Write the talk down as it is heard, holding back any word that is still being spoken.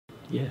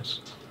Yes.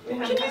 Can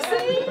you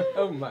see?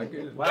 Oh my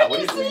goodness. Wow, what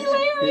do you See, see?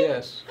 Larry?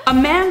 Yes. A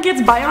man gets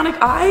bionic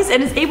eyes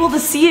and is able to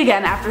see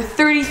again after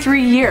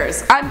 33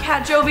 years. I'm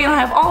Kat Jovi and I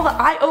have all the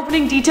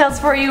eye-opening details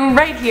for you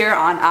right here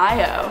on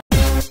I.O.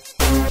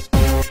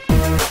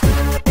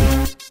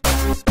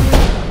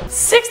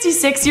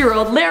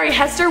 66-year-old Larry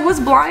Hester was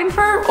blind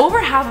for over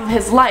half of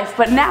his life,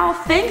 but now,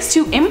 thanks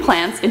to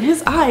implants in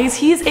his eyes,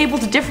 he is able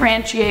to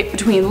differentiate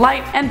between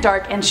light and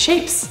dark and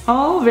shapes.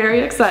 All very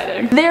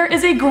exciting. There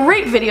is a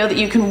great video that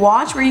you can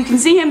watch where you can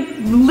see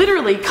him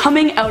literally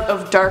coming out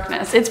of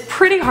darkness. It's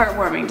pretty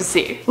heartwarming to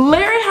see.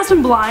 Larry has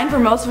been blind for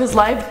most of his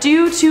life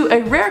due to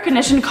a rare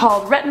condition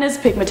called retinitis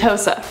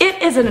pigmentosa.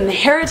 It is an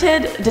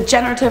inherited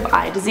degenerative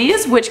eye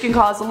disease which can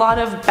cause a lot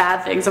of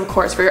bad things, of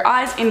course, for your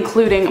eyes,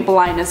 including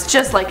blindness,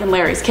 just like in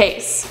Larry's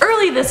case.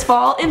 Early this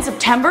fall, in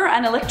September,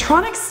 an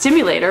electronic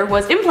stimulator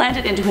was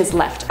implanted into his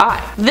left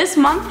eye. This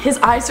month, his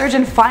eye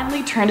surgeon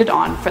finally turned it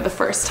on for the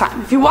first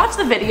time. If you watch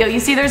the video, you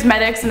see there's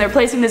medics and they're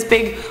placing this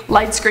big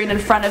light screen in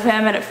front of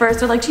him, and at first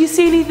they're like, "Do you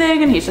see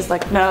anything?" And he's just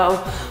like,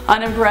 "No,"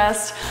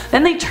 unimpressed.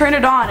 Then they turn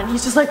it on and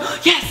he's just like,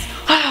 "Yes!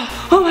 Wow!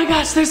 Oh my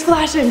gosh, there's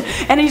flashing!"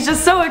 And he's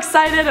just so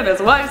excited, and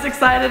his wife's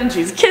excited, and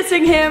she's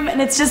kissing him,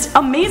 and it's just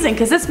amazing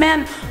because this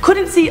man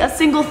couldn't see a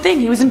single thing.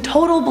 He was in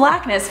total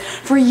blackness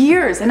for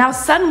years, and now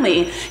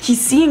suddenly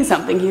he's seeing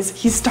something.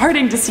 He's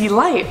starting to see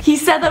light. He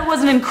said that it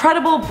was an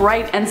incredible,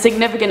 bright, and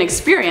significant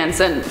experience,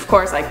 and of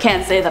course I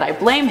can't say that I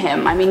blame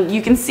him. I mean,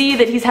 you can see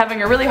that he's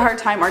having a really hard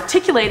time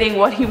articulating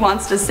what he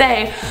wants to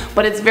say,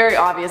 but it's very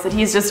obvious that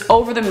he's just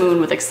over the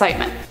moon with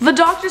excitement. The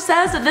doctor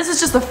says that this is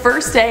just the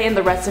first day in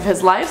the rest of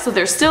his life, so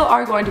there still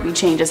are going to be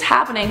changes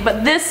happening,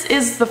 but this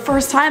is the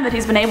first time that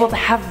he's been able to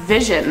have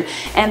vision,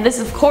 and this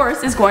of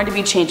course is going to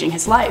be changing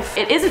his life.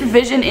 It isn't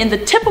vision in the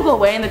typical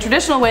way, in the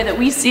traditional way that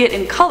we see it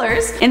in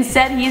colors.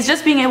 Instead, he's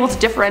just being able to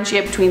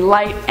differentiate between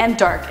light and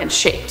dark and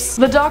shapes.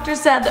 The doctor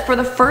said that for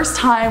the first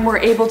time we're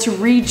able to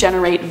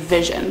regenerate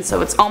vision,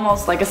 so it's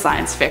almost like a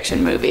science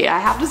fiction movie. I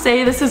have to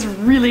say this is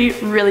really,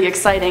 really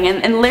exciting,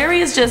 and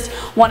Larry is just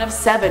one of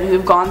 7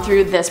 who've gone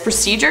through this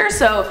procedure,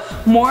 so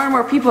more and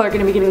more people are going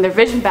to be getting their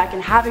vision back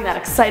and having that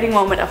exciting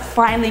moment of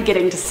finally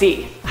getting to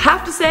see. I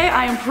have to say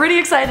I am pretty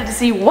excited to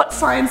see what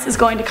science is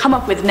going to come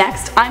up with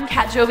next. I'm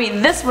Kat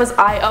Jovi, this was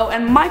I.O.,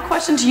 and my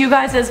question to you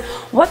guys is,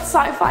 what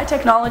sci-fi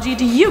technology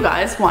do you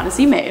guys want to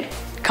see made?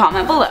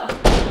 Comment below.